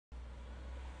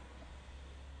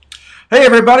Hey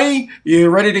everybody, you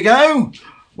ready to go?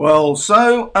 Well,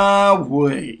 so are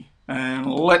we.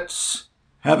 And let's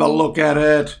have a look at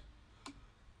it.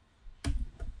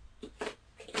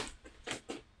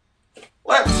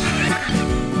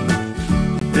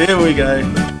 Here we go.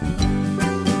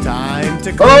 Time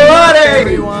to clean up,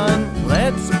 everyone.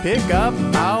 Let's pick up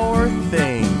our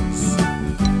things.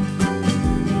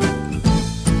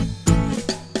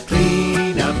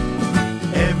 Clean up.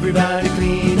 Everybody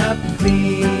clean up,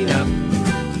 clean up.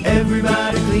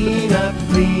 Everybody clean up,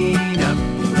 clean up.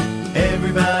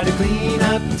 Everybody clean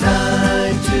up.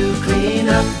 Time to clean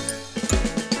up.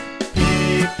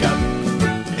 Pick up.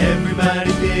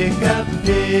 Everybody pick up,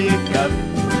 pick up.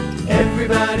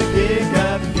 Everybody pick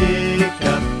up, pick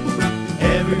up.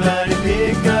 Everybody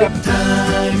pick up.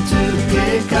 Time to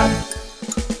pick up.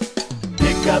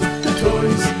 Pick up the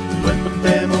toys, put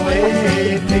them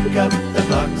away. Pick up the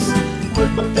blocks,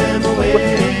 put them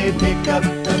away. Pick up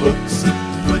the books,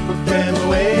 put them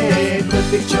away.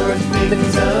 Put your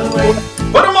things away.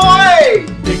 Put them away!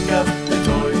 Pick up the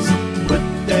toys, put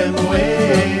them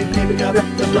away. Pick up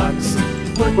the blocks,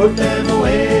 put them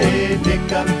away.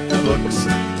 Pick up the books,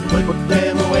 put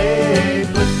them away.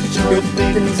 Put your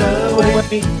things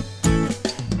away.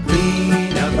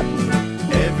 Clean up.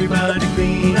 Everybody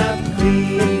clean up,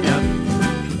 clean up.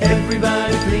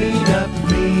 Everybody clean up,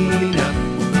 clean up.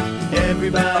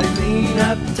 Everybody clean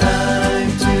up.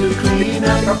 Time to clean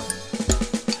up.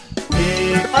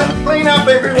 Pick up. Clean up,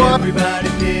 everyone. Everybody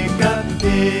pick up,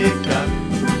 pick up.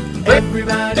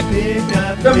 Everybody pick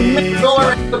up, The pick mix all up.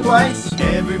 around the place.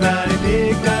 Everybody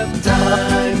pick up.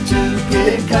 Time to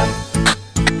pick up.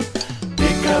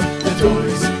 Pick up the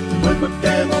toys, put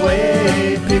them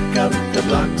away. Pick up the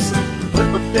blocks,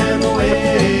 put them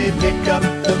away. Pick up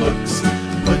the books,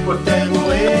 put them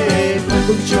away.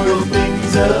 Put your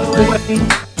things away.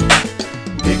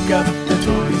 Pick up the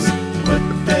toys, put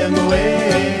them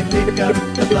away. Pick up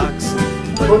the blocks,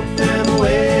 put them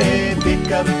away.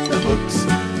 Pick up the books,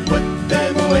 put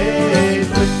them away.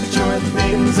 Put your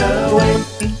things away.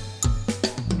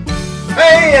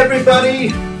 Hey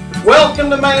everybody, welcome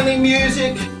to Mainly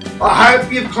Music. I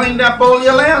hope you've cleaned up all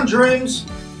your lounge rooms.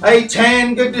 Hey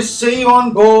Tan, good to see you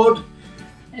on board.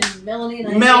 And Melanie and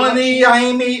Avery. Melanie,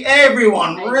 Amy,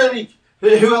 everyone, Avery. really.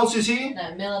 Who else is here?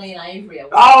 No, Melanie and Avery.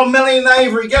 Oh, Melanie and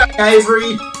Avery, go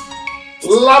Avery.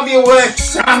 Love your work,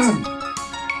 son.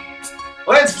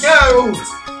 Let's go.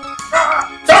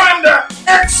 Time to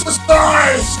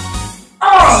exercise.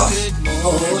 Oh. Good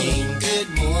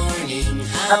morning,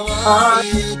 how are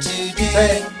you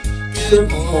today? Good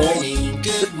morning,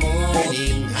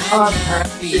 I'm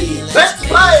happy, Let's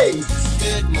play.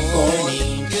 Good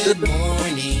morning,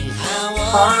 how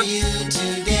are you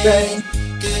today?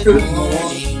 Good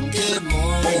morning,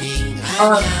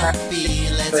 I'm happy,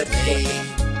 let's play.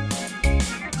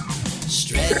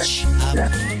 Stretch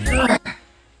up,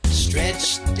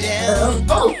 stretch down,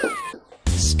 Oh.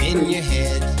 spin your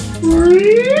head,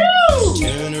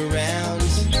 turn around,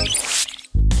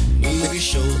 move your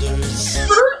shoulders,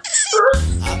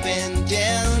 up and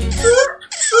down,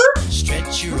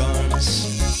 stretch your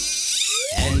arms,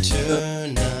 and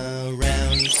turn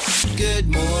around. Good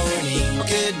morning,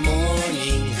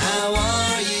 how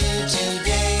are you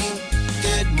today?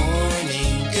 Good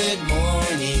morning,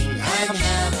 I'm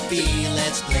happy,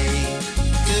 let's play.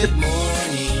 Good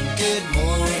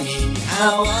morning,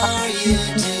 how are you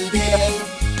today?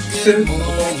 Good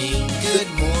morning,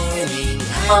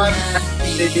 I'm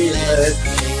happy, let's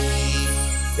play.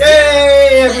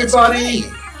 Yay, everybody.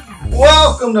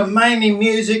 Welcome to Mainly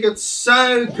Music. It's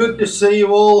so good to see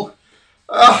you all.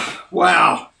 Oh,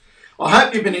 wow. I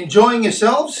hope you've been enjoying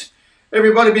yourselves.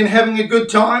 Everybody been having a good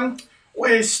time.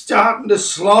 We're starting to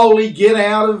slowly get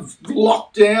out of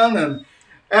lockdown and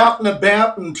out and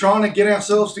about and trying to get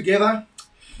ourselves together.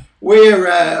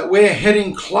 We're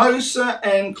heading closer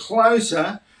and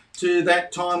closer to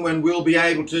that time when we'll be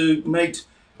able to meet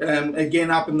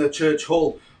again up in the church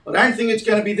hall. I don't think it's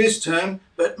going to be this term,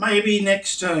 but maybe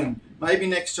next term. Maybe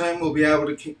next term we'll be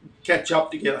able to catch up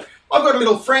together. I've got a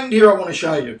little friend here I want to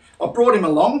show you. I brought him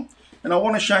along and I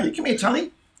want to show you. Come here,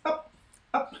 Tully. Up,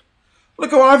 up.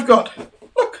 Look who I've got.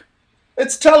 Look,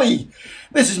 it's Tully.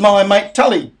 This is my mate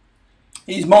Tully.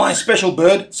 He's my special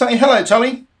bird. Say hello,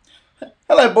 Tully.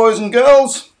 Hello, boys and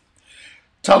girls.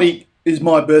 Tully is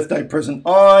my birthday present.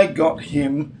 I got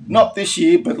him, not this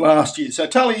year, but last year. So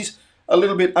Tully's a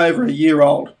little bit over a year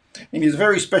old, and he's a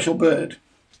very special bird.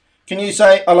 Can you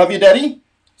say, I love you, Daddy?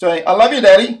 Say, I love you,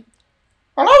 Daddy.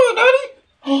 I love you, Daddy.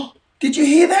 Oh, did you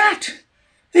hear that?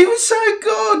 He was so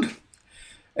good.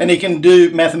 And he can do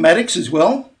mathematics as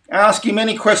well. Ask him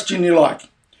any question you like.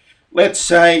 Let's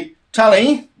say,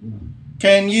 Tully,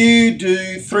 can you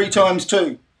do 3 times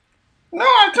 2? No,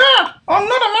 I can't. I'm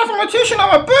not a mathematician,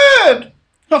 I'm a bird.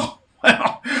 Oh,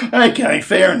 well, okay,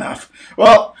 fair enough.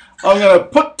 Well, I'm going to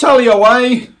put Tully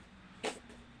away.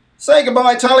 Say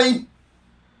goodbye, Tully.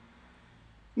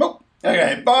 Oh,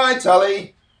 okay, bye,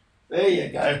 Tully. There you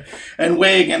go. And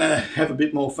we're going to have a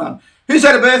bit more fun. Who's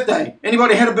had a birthday?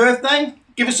 Anybody had a birthday?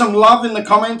 Give us some love in the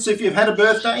comments if you've had a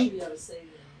birthday.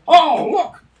 Oh,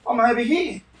 look, I'm over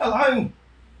here. Hello.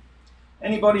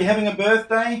 Anybody having a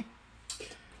birthday?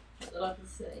 Not that I can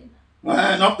see.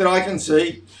 Not that I can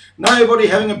see. Nobody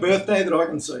having a birthday that I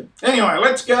can see. Anyway,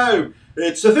 let's go.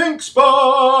 It's the Think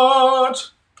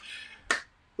Spot.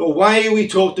 The way we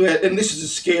talk to our, and this is a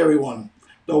scary one,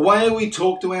 the way we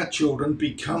talk to our children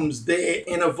becomes their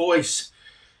inner voice.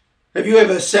 Have you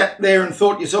ever sat there and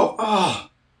thought to yourself, oh,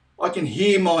 I can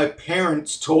hear my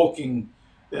parents talking?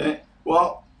 Yeah,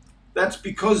 well, that's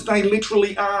because they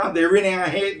literally are. They're in our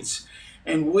heads,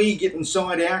 and we get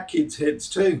inside our kids' heads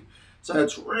too. So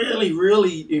it's really,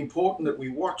 really important that we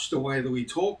watch the way that we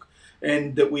talk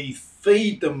and that we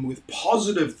feed them with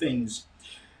positive things.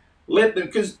 Let them,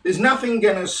 because there's nothing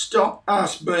going to stop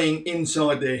us being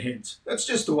inside their heads. That's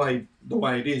just the way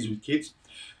it is with kids.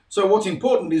 So what's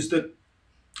important is that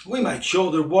we make sure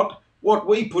that what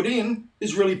we put in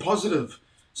is really positive,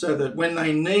 so that when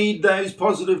they need those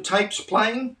positive tapes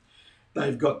playing,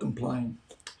 they've got them playing.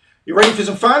 You ready for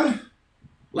some fun?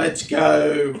 Let's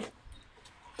go.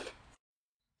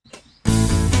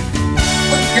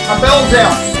 Let's get my bells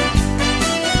out.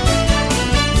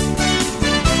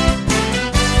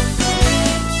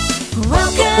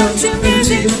 Welcome to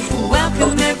music,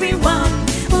 welcome everyone.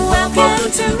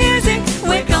 Welcome to music,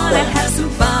 we're gonna have some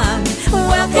fun.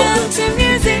 Welcome to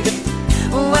music,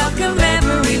 welcome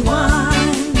everyone.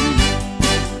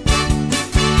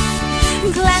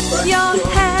 Clap your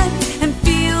hands and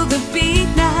feel the beat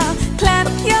now. Clap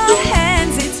your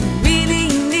hands, it's really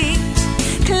neat.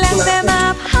 Clap them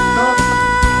up high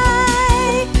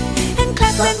and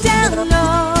clap them down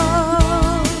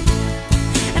low.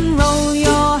 And roll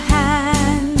your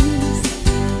hands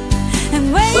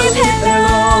and wave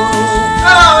hello.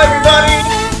 Hello, everybody.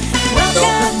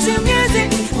 Welcome to music,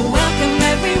 welcome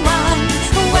everyone.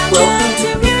 Welcome to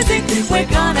music, we're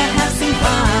gonna have some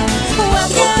fun.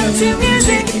 Welcome to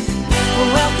music,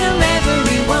 welcome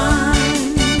everyone.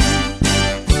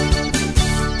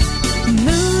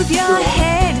 Move your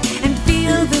head and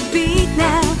feel the beat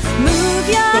now. Move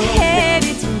your head,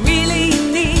 it's really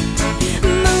neat.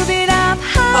 Move it up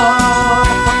high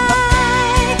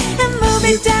and move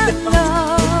it down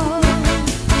low.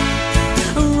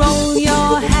 Roll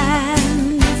your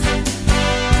hands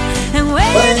and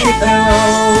wave hello.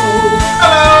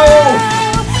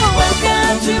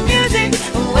 Welcome to music,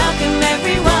 welcome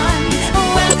everyone.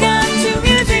 Welcome to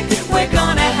music, we're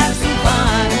gonna have some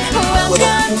fun.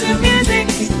 Welcome to music,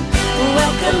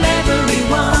 welcome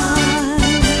everyone.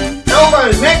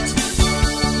 Elbows next.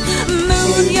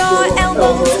 Move your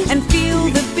elbows and feel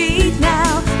the beat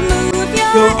now. Move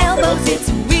your elbows, it's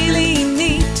really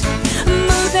neat.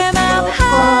 Move them up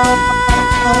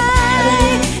high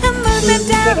and move them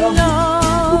down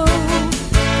low.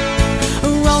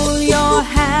 Roll your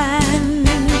hands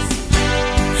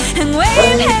and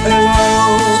wave hello.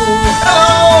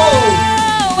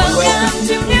 Welcome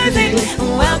to music,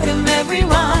 welcome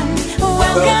everyone.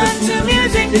 Welcome to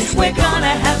music, we're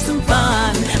gonna have some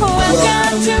fun.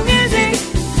 Welcome to music,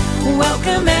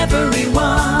 welcome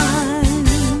everyone.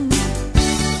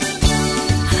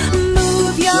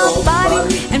 Move your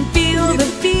body and feel the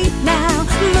beat now.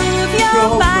 Move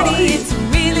your body, it's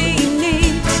really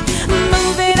neat.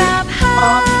 Move it up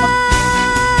high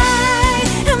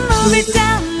and move it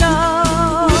down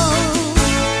low.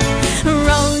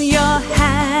 Roll your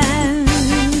hands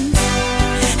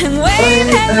and wave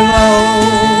hello.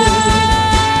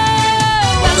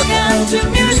 Welcome to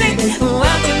music,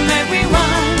 welcome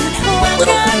everyone.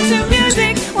 Welcome to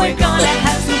music, we're gonna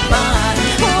have some fun.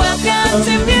 Welcome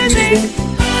to music,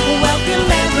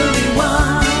 welcome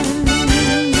everyone.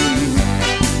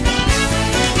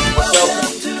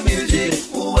 Welcome to music,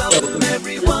 welcome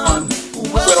everyone.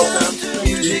 Welcome to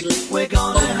music, we're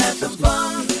gonna have some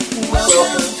fun.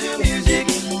 Welcome to music,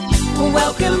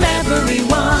 welcome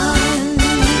everyone.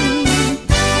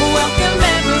 Welcome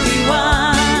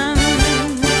everyone.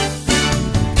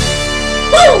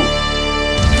 Woo!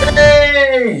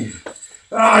 Hey!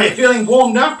 Are you feeling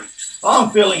warmed up? I'm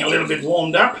feeling a little bit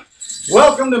warmed up.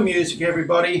 Welcome to music,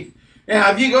 everybody. Now,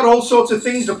 have you got all sorts of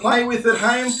things to play with at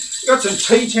home? You got some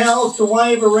tea towels to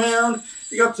wave around.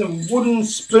 You got some wooden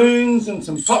spoons and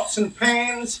some pots and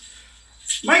pans.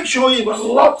 Make sure you've got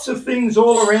lots of things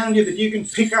all around you that you can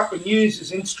pick up and use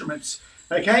as instruments.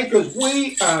 okay, because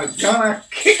we are gonna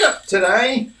kick it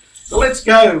today. So let's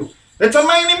go. It's a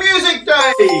Mainly Music Day.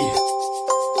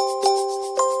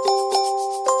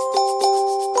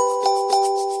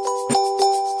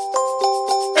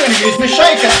 I'm gonna use my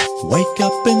shaker. Wake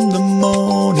up in the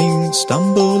morning,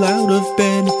 stumble out of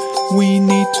bed. We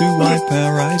need to wipe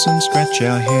our eyes and scratch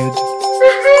our head.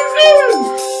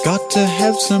 Got to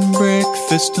have some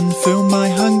breakfast and fill my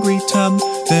hungry tum.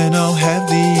 Then I'll have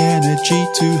the energy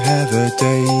to have a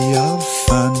day of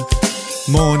fun.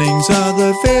 Mornings are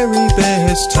the very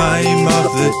best time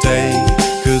of the day,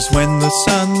 'cause when the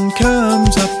sun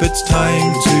comes up it's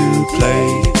time to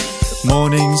play.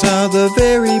 Mornings are the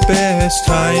very best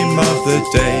time of the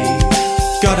day.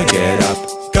 Gotta get up,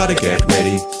 gotta get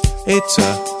ready. It's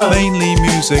a Mainly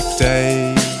Music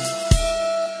Day.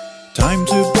 Time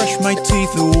to brush my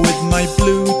teeth with my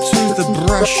Bluetooth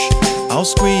brush. I'll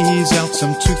squeeze out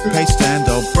some toothpaste and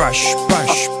I'll brush,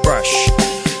 brush, brush.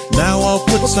 Now I'll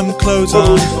put some clothes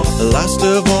on, the last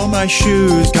of all my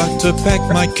shoes. Got to pack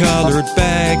my colored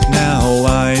bag, now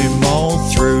I'm all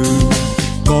through.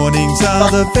 Mornings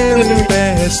are the very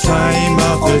best time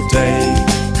of the day,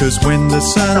 'cause when the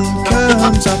sun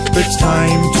comes up it's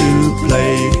time to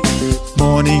play.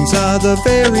 Mornings are the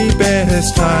very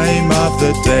best time of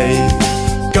the day.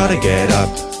 Gotta get up,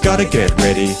 gotta get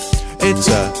ready. It's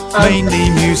a Mainly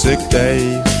Music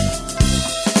Day.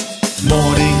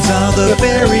 Mornings are the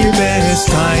very best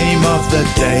time of the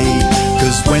day,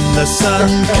 'cause when the sun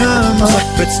comes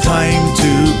up it's time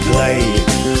to play.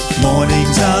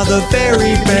 Mornings are the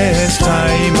very best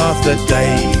time of the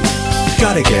day.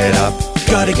 Gotta get up,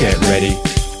 gotta get ready.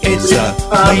 It's a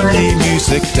Mainly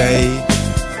Music Day.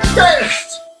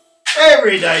 Yes!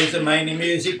 Every day is a Mainly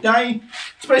Music Day,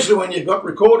 especially when you've got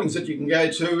recordings that you can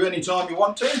go to anytime you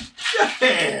want to.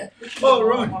 Yeah! All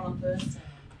right.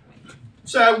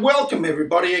 So welcome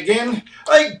everybody again.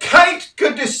 Hey Kate,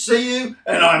 good to see you.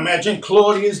 And I imagine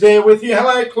Claudia's there with you.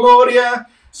 Hello Claudia.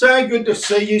 So good to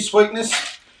see you, sweetness.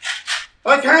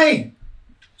 Okay,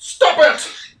 stop it.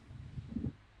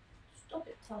 Stop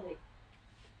it, Tully.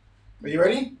 Are you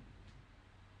ready?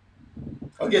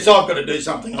 I guess I've got to do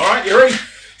something, all right? You ready?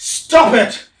 Stop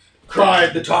it,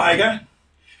 cried the tiger.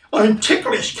 I'm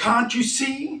ticklish, can't you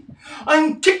see?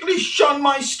 I'm ticklish on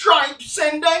my stripes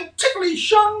and I'm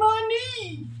ticklish on my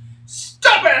knee.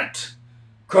 Stop it,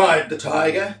 cried the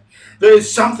tiger.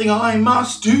 There's something I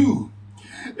must do.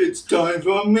 It's time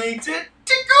for me to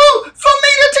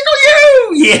tickle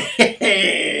you.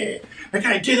 Yeah.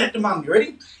 Okay, do that to Mum. You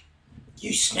ready?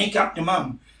 You sneak up to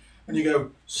Mum and you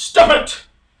go, stop it,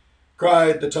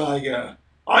 cried the tiger.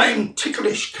 I'm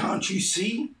ticklish, can't you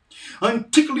see? I'm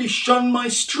ticklish on my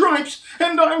stripes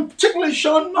and I'm ticklish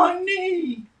on my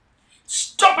knee.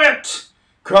 Stop it,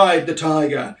 cried the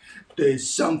tiger. There's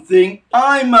something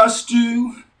I must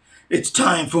do. It's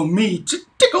time for me to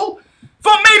tickle.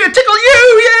 For me to tickle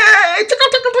you, yeah! Tickle,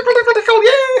 tickle, tickle, tickle, tickle,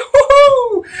 yeah!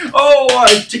 Woohoo! Oh,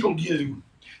 I tickled you.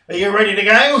 Are you ready to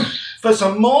go for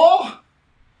some more?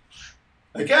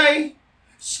 Okay.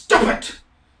 Stop it,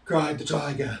 cried the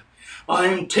tiger.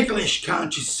 I'm ticklish,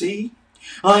 can't you see?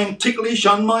 I'm ticklish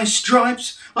on my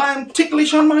stripes. I'm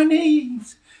ticklish on my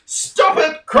knees. Stop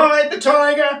it, cried the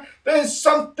tiger. There's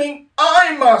something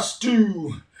I must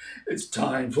do. It's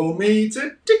time for me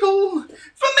to tickle.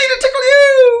 For me to tickle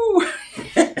you.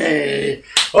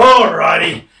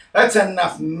 Alrighty, that's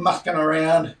enough mucking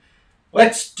around.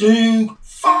 Let's do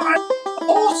 5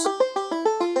 horses.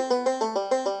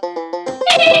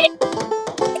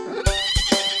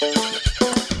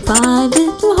 5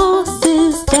 little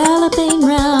horses galloping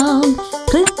round.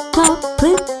 Clip clop,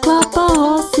 a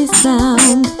horsey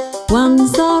sound. One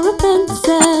saw a fence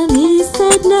and he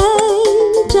said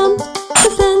nay. Jumped the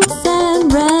fence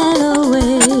and ran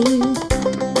away.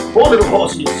 4 little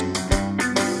horses.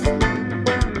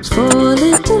 4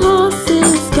 little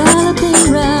horses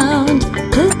galloping round.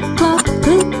 Clip clop,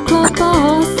 a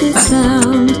horsey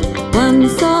sound. One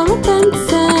saw a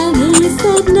fence and he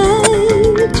said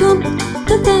nay. Jumped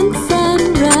the fence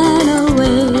and ran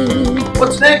away.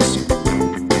 What's next?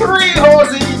 3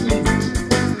 horses.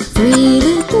 3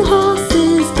 little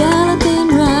horses galloping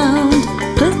round.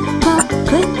 Clip clop,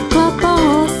 a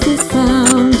horsey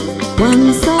sound.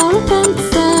 One saw a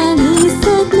fence and he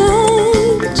said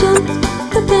nay. Jumped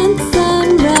the fence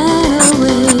and ran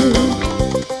away.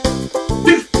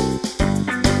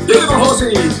 2 little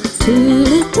horses. 2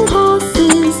 little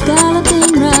horses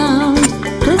galloping round.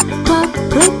 Clip clop,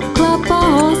 a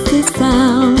horsey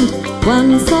sound.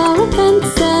 One saw a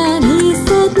fence and he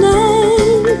said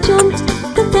nay. Jumped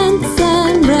the fence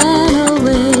and ran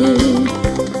away.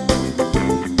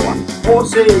 1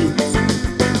 horses.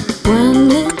 One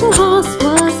little horse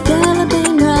was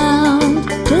galloping round.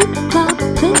 Clip clop,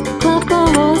 a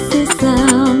horsey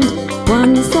sound.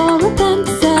 One saw a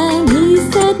fence and he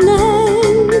said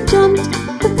nay. Jumped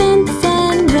the fence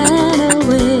and ran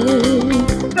away.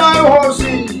 No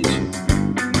horses!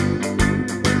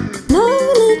 No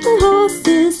little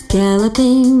horses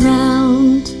galloping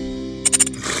round.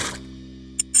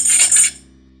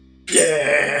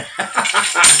 Yeah!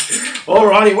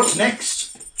 Alrighty, what's next?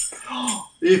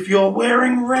 If you're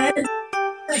wearing red.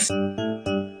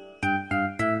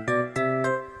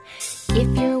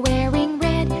 If you're wearing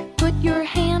red, put your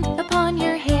hand upon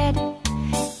your head.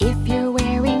 If you're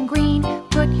wearing green,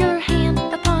 put your hand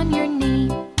upon your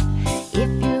knee. If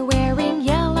you're wearing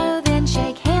yellow, then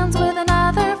shake hands with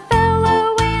another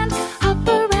fellow and hop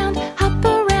around,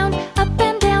 up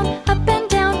and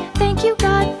down. Thank you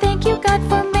God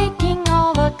for making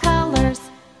all the colors.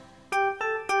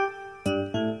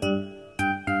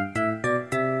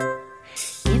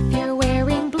 If you're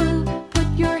wearing blue, put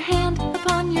your hand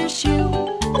upon your shoe.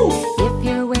 If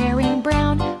you're wearing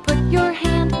brown, put your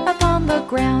hand upon the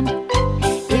ground.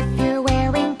 If you're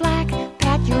wearing black,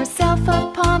 pat yourself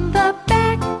upon the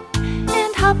back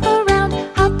and hop around,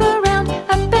 up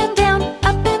and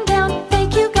down.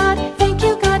 Thank you God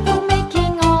for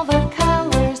making all the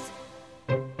colors.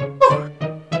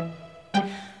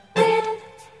 Red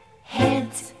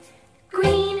heads,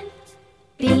 green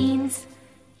beans,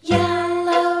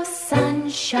 yellow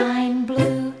sunshine,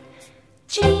 blue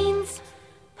jeans,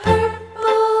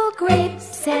 purple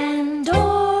grapes and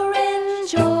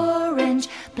orange,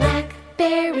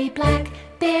 blackberry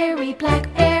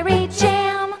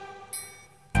jam.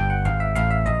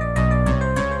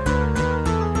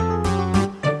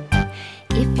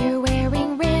 If you're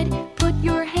wearing red, put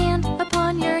your hand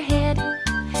upon your head.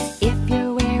 If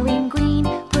you're wearing green,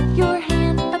 put your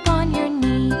hand upon your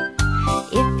knee.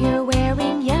 If you're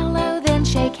wearing yellow, then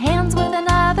shake hands with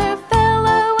another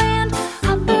fellow and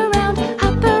hop around,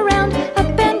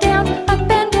 up and down.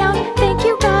 Thank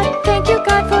you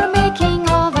God for making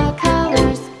all the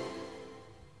colors.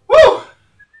 Woo!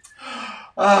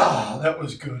 Ah, that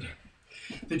was good.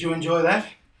 Did you enjoy that?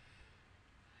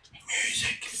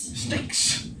 Music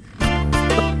sticks.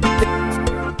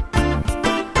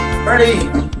 Ready?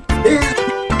 Here's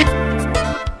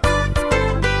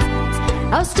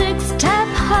Our sticks tap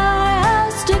high,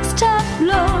 our sticks tap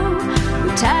low.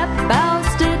 We tap our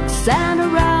sticks and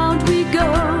around we go.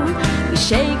 We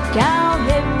shake our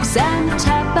hips and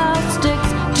tap our sticks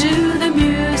to the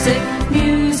music.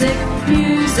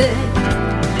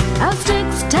 Our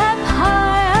sticks tap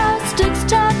high, our sticks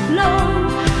tap low.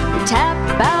 We tap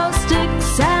our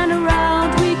sticks and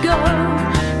around we go.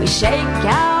 We shake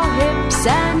our hips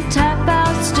and tap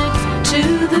our sticks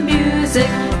to the music.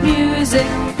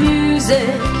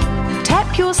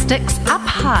 Tap your sticks up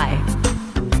high.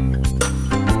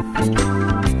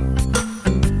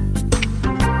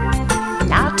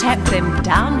 Now tap them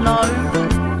down low.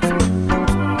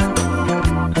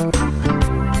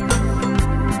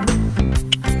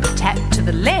 Tap to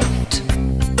the left.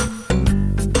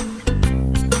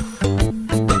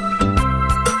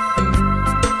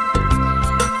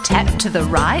 Tap to the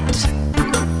right.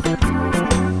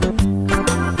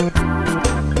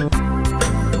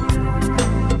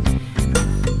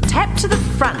 Tap to the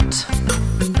front.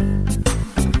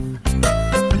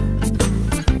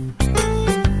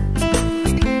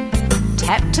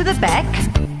 Tap to the back.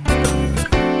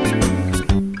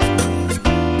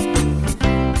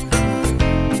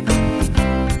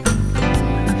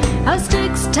 Our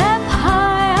sticks tap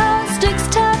high, our sticks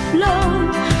tap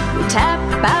low. We tap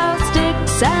our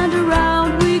sticks and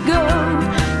around we go.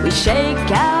 We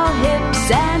shake our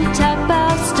hips and tap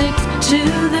our sticks to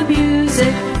the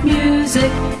music.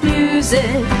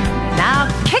 Now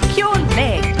kick your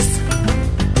legs.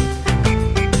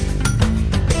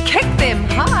 Kick them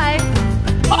high.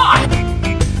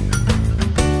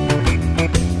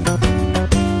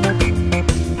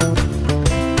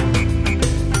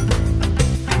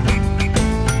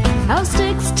 Our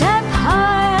sticks tap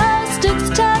high, our sticks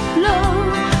tap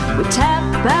low. We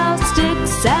tap our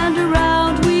sticks and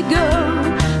around we go.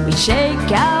 We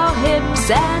shake our hips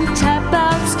and tap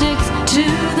our sticks to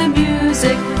the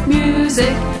music.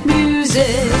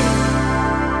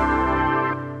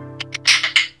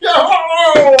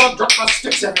 Oh, I dropped my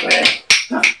sticks everywhere.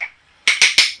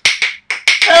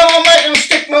 How am I making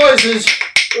stick noises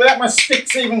without my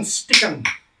sticks even sticking?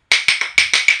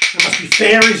 There must be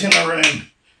fairies in the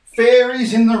room.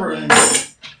 Fairies in the room.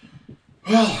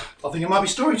 Well, I think it might be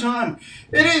story time.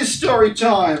 It is story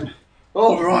time.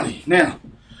 Alrighty, now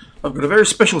I've got a very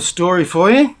special story for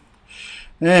you,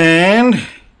 and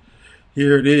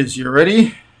Here it is. You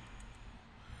ready?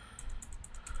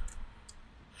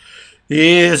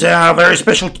 Here's our very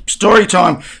special story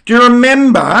time. Do you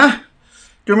remember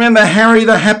Harry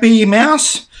the Happy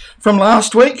Mouse from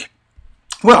last week?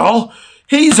 Well,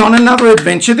 he's on another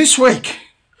adventure this week.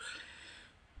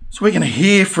 So we're going to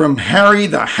hear from Harry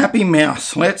the Happy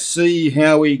Mouse. Let's see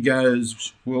how he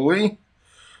goes, will we?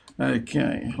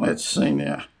 Okay, let's see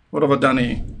now. What have I done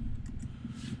here?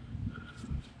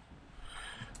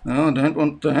 No, I don't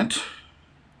want that.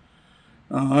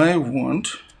 I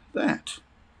want that.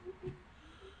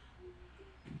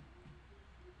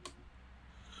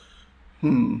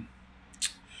 Hang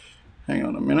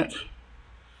on a minute.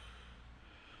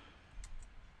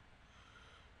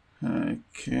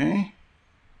 Okay.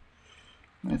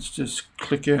 Let's just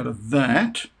click out of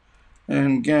that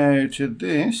and go to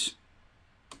this.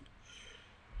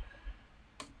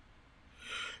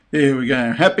 Here we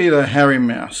go. Happy the Harry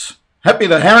Mouse. Happy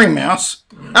the Harry Mouse.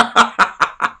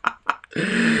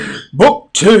 Book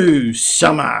 2,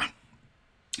 Summer.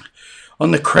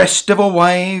 On the crest of a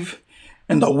wave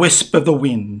and the wisp of the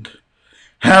wind,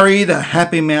 Harry the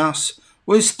Happy Mouse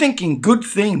was thinking good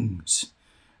things.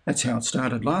 That's how it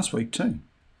started last week too.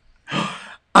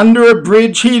 Under a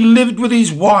bridge he lived with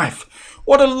his wife.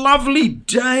 What a lovely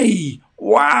day.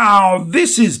 Wow,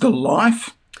 this is the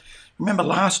life. Remember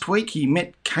last week he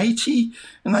met Katie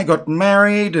and they got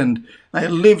married and they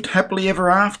lived happily ever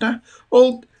after?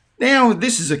 Well, now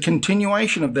this is a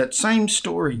continuation of that same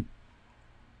story.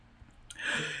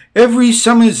 Every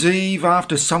summer's eve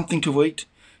after something to eat,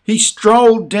 he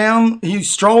strolled along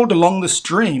the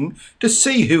stream to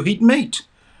see who he'd meet.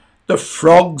 The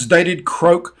frogs they did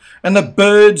croak and the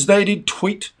birds they did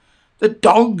tweet. The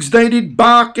dogs they did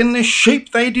bark and the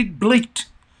sheep they did bleat.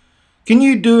 Can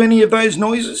you do any of those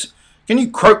noises? Can you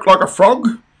croak like a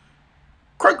frog?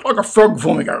 Croak like a frog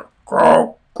for me. Go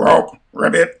croak, croak,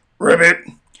 ribbit, ribbit,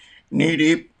 knee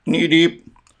deep,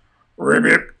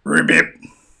 ribbit, ribbit.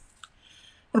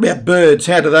 What about birds?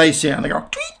 How do they sound? They go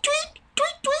tweet, tweet,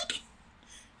 tweet, tweet.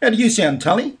 How do you sound,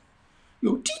 Tully? You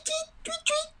go tweet, tweet, tweet,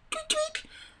 tweet, tweet, tweet.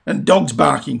 And dogs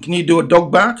barking. Can you do a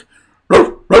dog bark?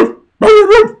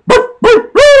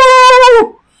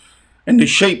 And the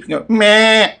sheep go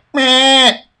meh,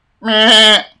 meh,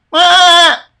 meh,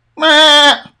 meh,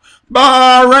 meh.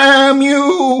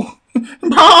 Baramu,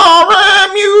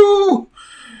 Baramu.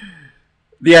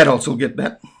 The adults will get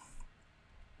that.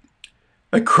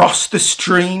 Across the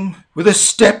stream with a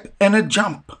step and a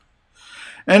jump,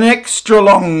 an extra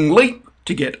long leap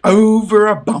to get over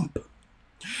a bump.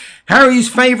 Harry's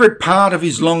favourite part of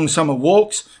his long summer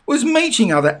walks was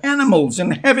meeting other animals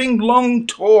and having long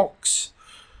talks.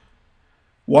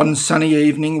 One sunny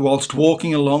evening, whilst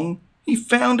walking along, he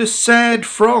found a sad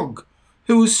frog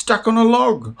who was stuck on a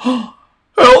log.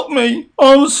 "Help me,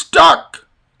 I'm stuck,"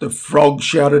 the frog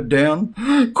shouted down.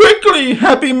 "Quickly,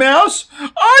 Happy Mouse,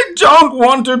 I don't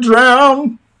want to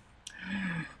drown.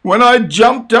 When I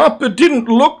jumped up, it didn't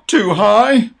look too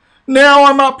high. Now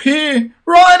I'm up here,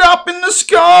 right up in the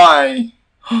sky."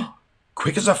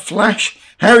 Quick as a flash,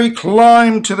 Harry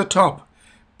climbed to the top.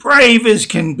 Brave as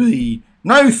can be,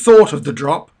 no thought of the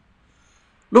drop.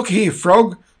 "Look here,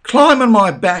 frog, climb on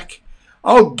my back.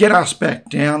 I'll get us back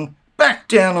down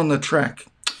on the track."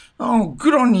 "Oh,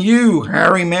 good on you,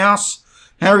 Harry Mouse,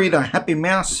 Harry the Happy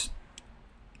Mouse."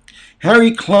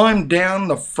 Harry climbed down,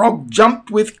 the frog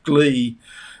jumped with glee.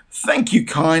 "Thank you,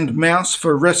 kind mouse,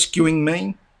 for rescuing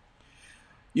me."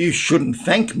 "You shouldn't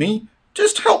thank me,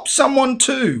 just help someone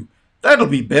too. That'll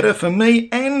be better for me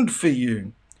and for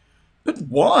you." "But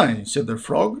why?" said the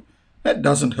frog. "That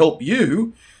doesn't help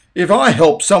you. If I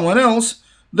help someone else,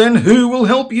 then who will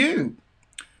help you?"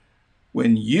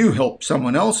 "When you help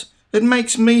someone else, it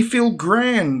makes me feel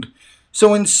grand. So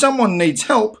when someone needs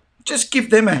help, just give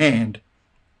them a hand."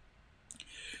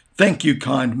 "Thank you,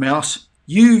 kind mouse.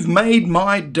 You've made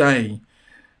my day.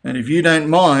 And if you don't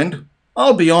mind,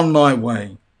 I'll be on my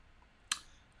way."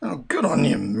 "Oh, good on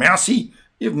you, Mousie.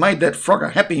 You've made that frog a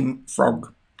happy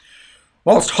frog."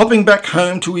 Whilst hopping back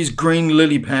home to his green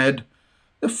lily pad,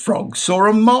 the frog saw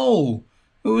a mole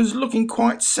who was looking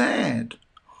quite sad.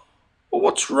 "Well,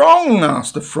 what's wrong?"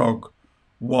 asked the frog.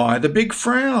 "Why the big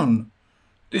frown?"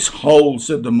 "This hole,"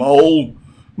 said the mole.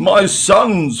 "My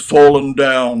sun's fallen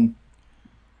down."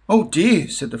 "Oh dear,"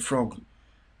 said the frog.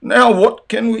 "Now what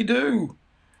can we do?"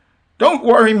 "Don't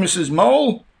worry, Mrs.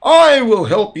 Mole. I will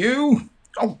help you."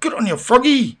 "Oh, good on you,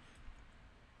 froggy."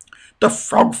 The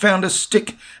frog found a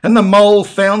stick and the mole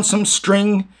found some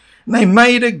string, and they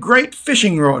made a great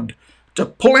fishing rod to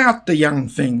pull out the young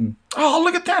thing. "Oh,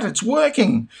 look at that, it's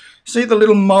working. See the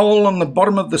little mole on the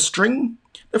bottom of the string?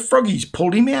 The froggies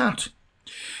pulled him out."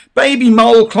 Baby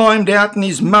Mole climbed out and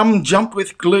his mum jumped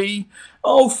with glee.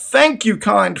 Oh, thank you,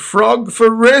 kind frog, for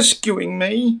rescuing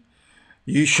me.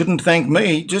 You shouldn't thank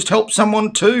me, just help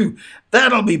someone too.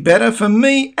 That'll be better for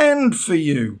me and for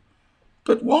you.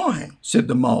 But why? Said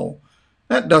the mole.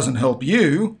 That doesn't help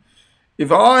you.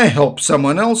 If I help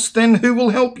someone else, then who will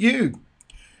help you?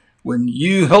 When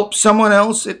you help someone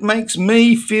else, it makes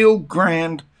me feel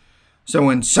grand. So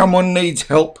when someone needs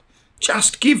help,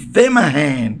 just give them a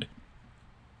hand.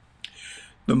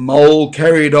 The mole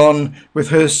carried on with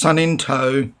her son in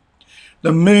tow.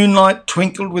 The moonlight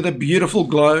twinkled with a beautiful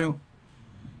glow.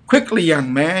 Quickly,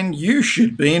 young man, you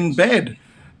should be in bed,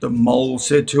 the mole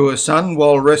said to her son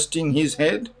while resting his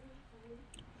head.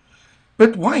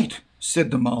 But wait,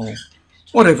 said the mole,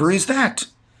 whatever is that?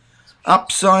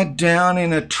 Upside down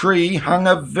in a tree hung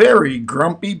a very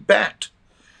grumpy bat.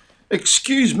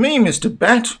 Excuse me, Mr.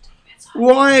 Bat,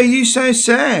 why are you so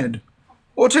sad?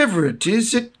 Whatever it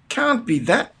is, it can't be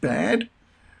that bad.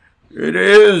 It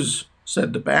is,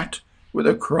 said the bat, with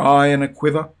a cry and a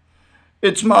quiver.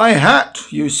 It's my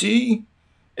hat, you see.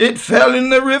 It fell in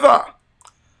the river.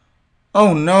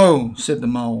 Oh no, said the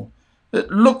mole.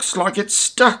 It looks like it's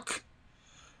stuck.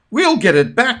 We'll get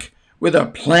it back with a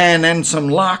plan and some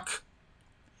luck.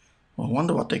 I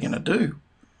wonder what they're going to do.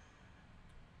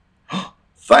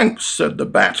 Thanks, said the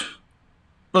bat.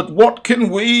 But what can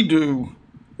we do?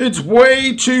 It's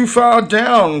way too far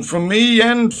down for me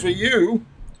and for you.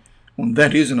 And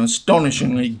that is an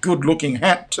astonishingly good-looking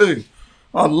hat too.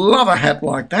 I love a hat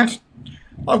like that.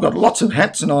 I've got lots of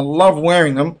hats and I love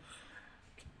wearing them.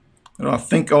 And I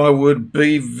think I would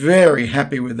be very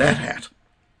happy with that hat.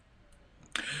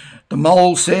 The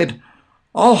mole said,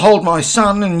 I'll hold my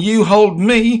son and you hold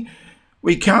me.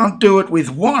 We can't do it with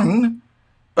one,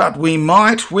 but we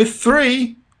might with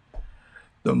three.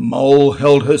 The mole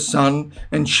held her son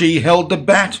and she held the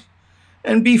bat.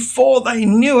 And before they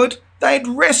knew it, they'd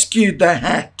rescued the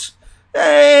hat.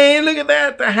 Hey, look at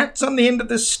that, the hat's on the end of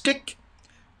the stick.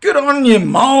 Good on you,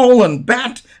 mole and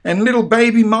bat and little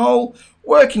baby mole,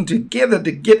 working together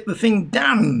to get the thing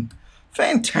done.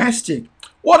 Fantastic.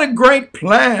 What a great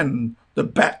plan. The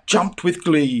bat jumped with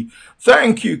glee.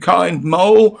 Thank you, kind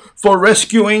mole, for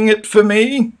rescuing it for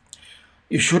me.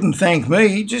 You shouldn't thank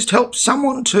me, just help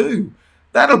someone too.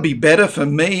 That'll be better for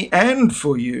me and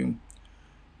for you.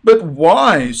 But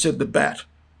why? Said the bat.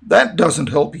 That doesn't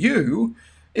help you.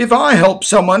 If I help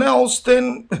someone else,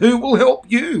 then who will help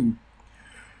you?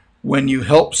 When you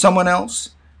help someone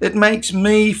else, it makes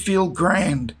me feel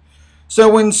grand. So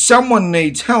when someone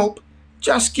needs help,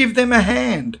 just give them a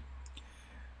hand.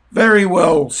 Very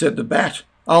well, said the bat.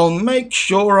 I'll make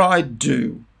sure I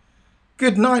do.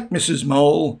 Good night, Mrs.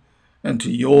 Mole, and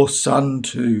to your son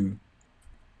too.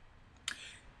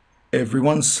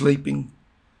 Everyone's sleeping,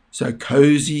 so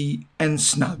cosy and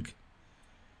snug.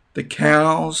 The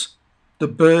cows, the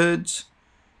birds,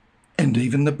 and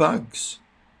even the bugs.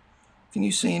 Can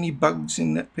you see any bugs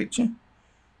in that picture?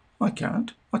 I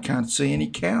can't. I can't see any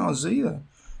cows either,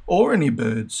 or any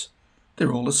birds.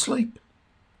 They're all asleep.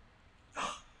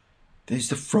 There's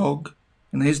the frog,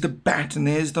 and there's the bat, and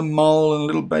there's the mole and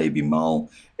little baby mole.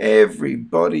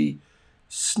 Everybody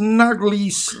snugly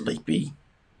sleepy.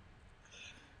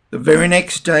 The very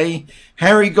next day,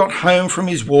 Harry got home from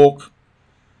his walk.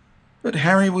 But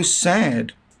Harry was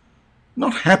sad.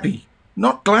 Not happy,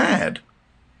 not glad.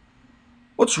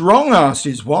 What's wrong? Asked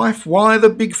his wife. Why the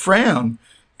big frown?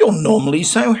 You're normally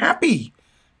so happy,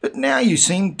 but now you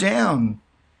seem down.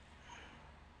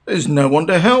 There's no one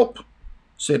to help,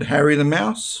 said Harry the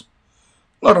Mouse.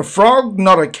 Not a frog,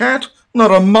 not a cat,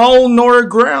 not a mole, nor a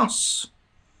grouse.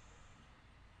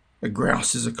 A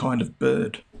grouse is a kind of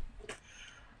bird.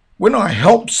 When I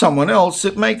help someone else,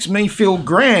 it makes me feel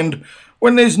grand.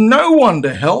 When there's no one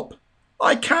to help,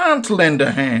 I can't lend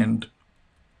a hand.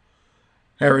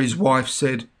 Harry's wife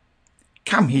said,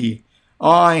 Come here,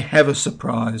 I have a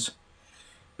surprise.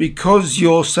 Because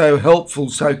you're so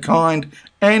helpful, so kind,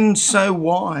 and so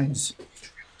wise.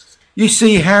 You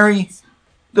see, Harry,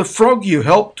 the frog you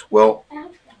helped, well,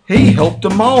 he helped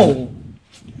a mole.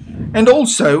 And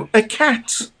also a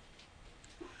cat.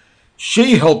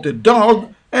 She helped a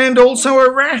dog and also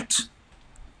a rat.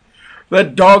 The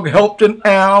dog helped an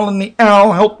owl, and the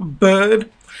owl helped a bird,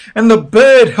 and the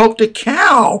bird helped a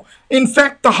cow, in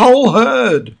fact the whole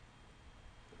herd.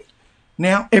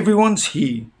 Now everyone's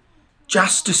here,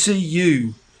 just to see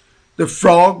you, the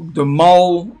frog, the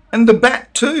mole, and the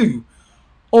bat too.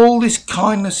 All this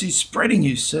kindness is spreading,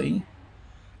 you see.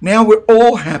 Now we're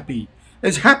all happy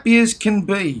as can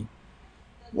be.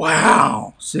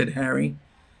 Wow, said Harry.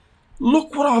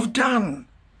 Look what I've done.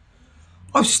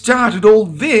 I've started all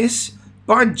this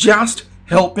by just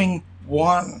helping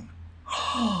one.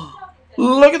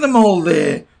 Look at them all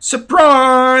there.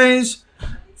 Surprise!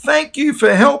 Thank you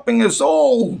for helping us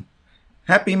all.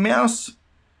 Happy Mouse.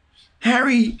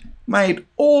 Harry made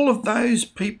all of those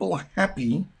people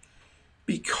happy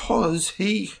because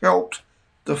he helped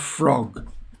the frog.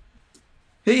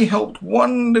 He helped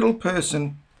one little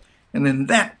person, and then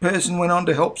that person went on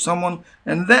to help someone,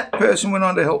 and that person went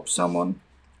on to help someone.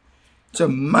 It's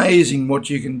amazing what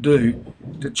you can do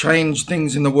to change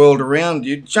things in the world around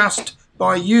you just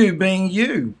by you being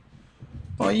you.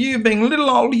 By you being little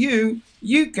old you,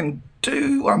 you can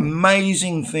do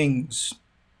amazing things.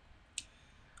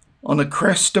 On the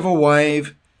crest of a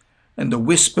wave and the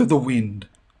wisp of the wind,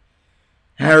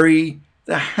 Harry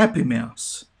the Happy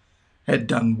Mouse had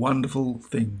done wonderful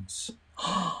things.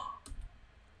 And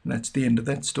that's the end of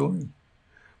that story.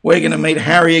 We're going to meet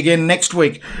Harry again next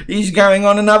week. He's going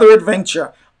on another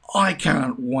adventure. I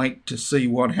can't wait to see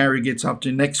what Harry gets up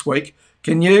to next week.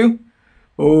 Can you?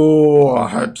 Oh, I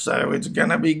hope so. It's going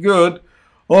to be good.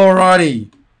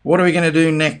 Alrighty, what are we going to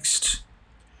do next?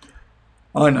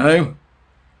 I know.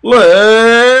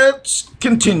 Let's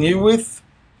continue with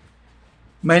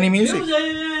Mainly Music.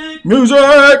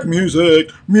 Music, music,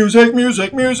 music,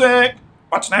 music, music.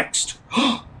 What's next?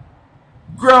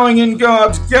 Growing in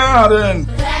God's garden.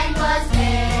 The land was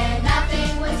there,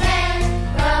 nothing was there.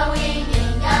 Growing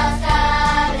in God's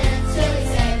garden. So he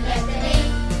said, let them eat.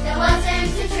 There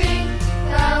wasn't a tree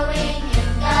growing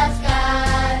in God's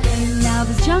garden. Now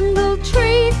there's jungle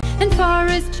trees and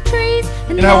forest trees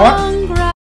and You know what? long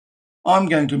grass. I'm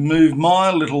going to move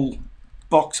my little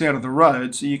box out of the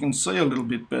road so you can see a little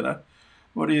bit better.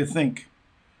 What do you think?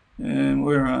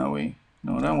 Where are we?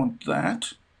 No, I don't want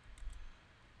that.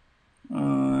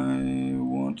 I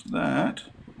want that.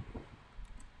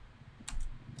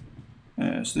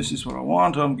 Yes, this is what I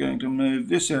want. I'm going to move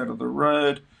this out of the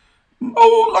road.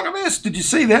 Oh, look at this. Did you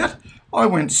see that? I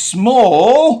went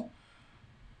small,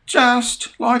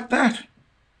 just like that.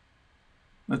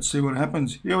 Let's see what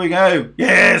happens. Here we go.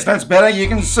 Yes, that's better. You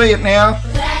can see it now.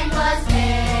 The land was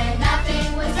there,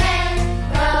 nothing was there.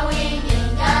 Growing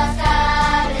in God's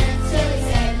garden. So he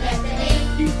said, let them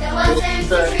eat. There wasn't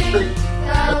a tree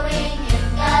growing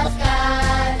in God's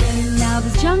garden. Now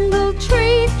there's jungle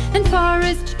trees and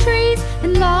forest trees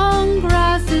and long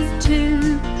grasses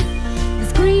too.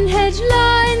 There's green hedge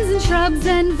lines and shrubs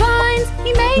and vines.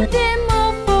 He made them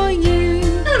all for you.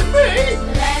 The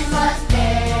land was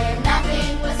there,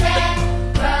 nothing was there.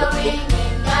 Growing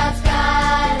in God's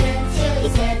garden. So he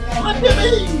said, let them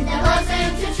eat. There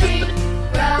wasn't a tree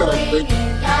growing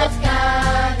in God's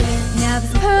garden. Now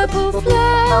there's purple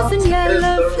flowers and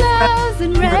yellow flowers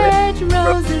and red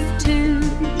roses too.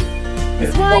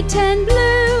 There's white and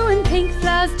blue and pink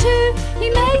flowers too. He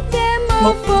made them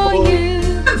all for you.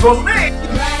 For me. The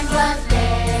land was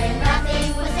there,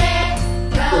 nothing was there.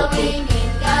 Growing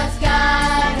in God's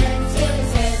garden. Till he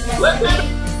said, let them eat.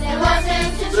 There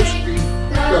wasn't a tree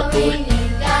growing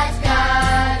in God's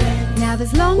garden. Now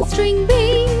there's long string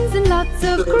beans and lots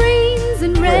of greens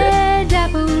and red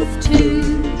apples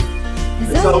too.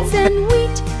 There's oats and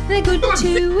wheat, they're good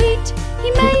to eat. He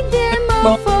made them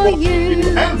all for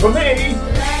you. And for me.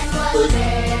 The land was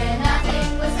there,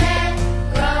 nothing was there.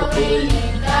 Growing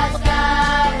in God's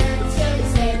garden. Till he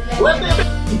said, let them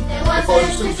eat. There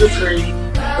wasn't a tree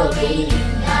growing in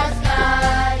God's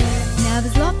garden. Now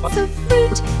there's lots of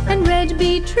fruit and red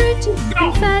beetroot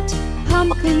and fat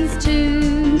pumpkins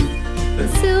too. And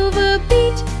silver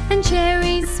beet and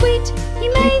cherries sweet. He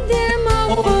made them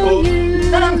all for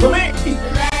you. And for me. The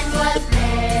land was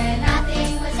there,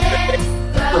 nothing was there.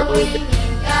 Growing in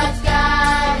God's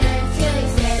garden. Till he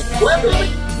said, let them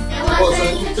eat. There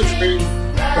wasn't a tree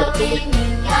growing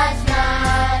in God's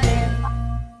garden.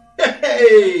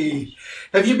 Hey!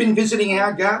 Have you been visiting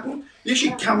our garden? You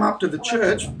should come up to the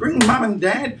church. Bring Mum and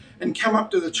Dad and come up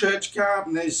to the church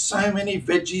garden. There's so many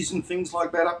veggies and things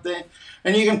like that up there.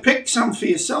 And you can pick some for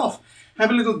yourself. Have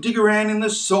a little dig around in the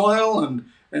soil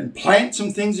and plant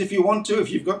some things if you want to, if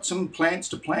you've got some plants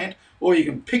to plant. Or you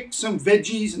can pick some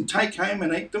veggies and take home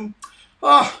and eat them.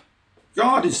 Oh,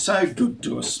 God is so good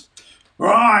to us.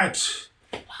 Right.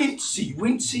 Incy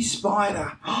Wincy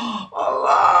Spider. I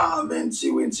love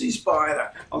Incy Wincy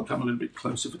Spider. I'll come a little bit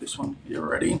closer for this one. You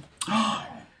ready?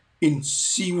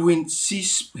 Incy Wincy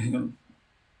hang on.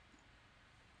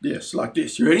 Yes, like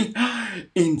this. You ready?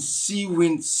 Incy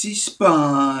Wincy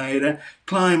Spider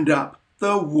climbed up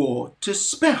the water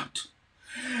spout.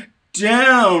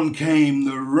 Down came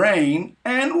the rain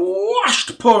and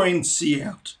washed poor Incy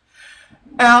out.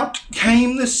 Out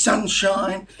came the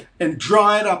sunshine and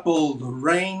dried up all the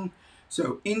rain.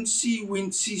 So Incy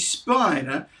Wincy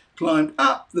Spider climbed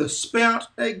up the spout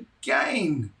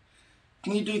again.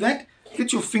 Can you do that?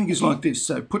 Get your fingers like this.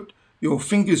 So put your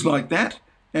fingers like that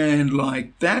and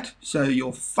like that. So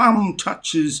your thumb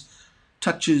touches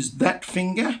that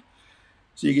finger.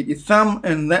 So you get your thumb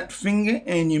and that finger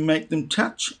and you make them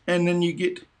touch, and then you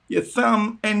get your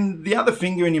thumb and the other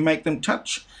finger and you make them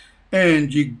touch,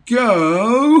 and you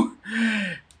go.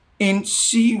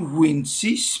 Incy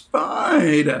Wincy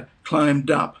Spider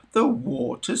climbed up the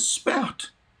water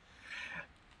spout.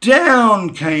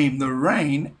 Down came the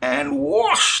rain and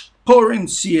washed poor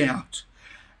Incy out.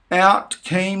 Out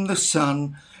came the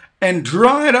sun and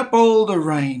dried up all the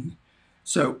rain.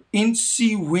 So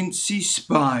Incy Wincy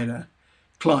Spider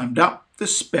climbed up the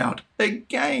spout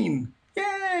again.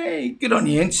 Yay! Good on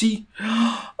you, Incy.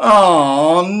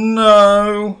 Oh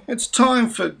no, it's time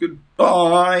for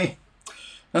goodbye.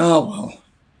 Oh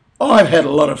well, I've had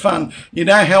a lot of fun. You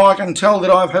know how I can tell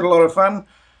that I've had a lot of fun?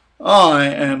 I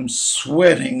am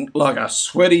sweating like a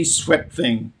sweaty sweat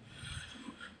thing.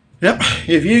 Yep,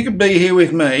 if you could be here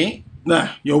with me, no,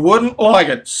 you wouldn't like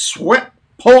it. Sweat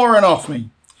pouring off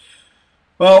me.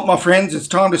 Well, my friends, it's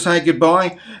time to say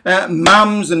goodbye.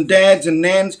 Mums and dads and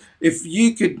nans, if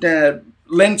you could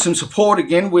lend some support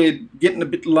again. We're getting a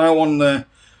bit low on the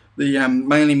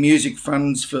Mainly Music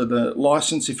funds for the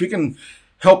license. If you can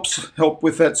help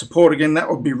with that support again, that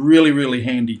would be really, really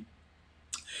handy.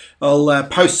 I'll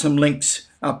post some links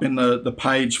up in the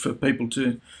page for people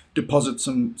to deposit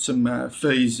some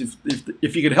fees.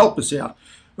 If you could help us out,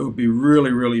 it would be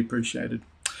really, really appreciated.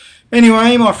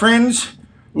 Anyway, my friends,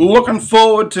 looking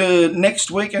forward to next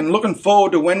week and looking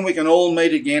forward to when we can all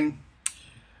meet again.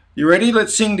 You ready?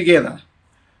 Let's sing together.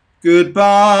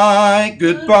 Goodbye,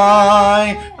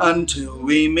 goodbye, until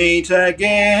we meet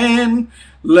again.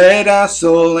 Let us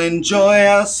all enjoy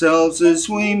ourselves as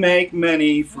we make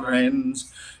many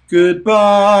friends.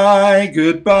 Goodbye,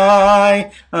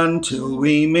 goodbye, until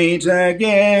we meet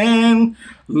again.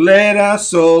 Let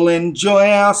us all enjoy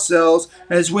ourselves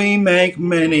as we make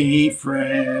many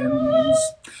friends.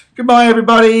 Goodbye,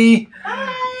 everybody.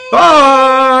 Bye.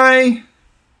 Bye.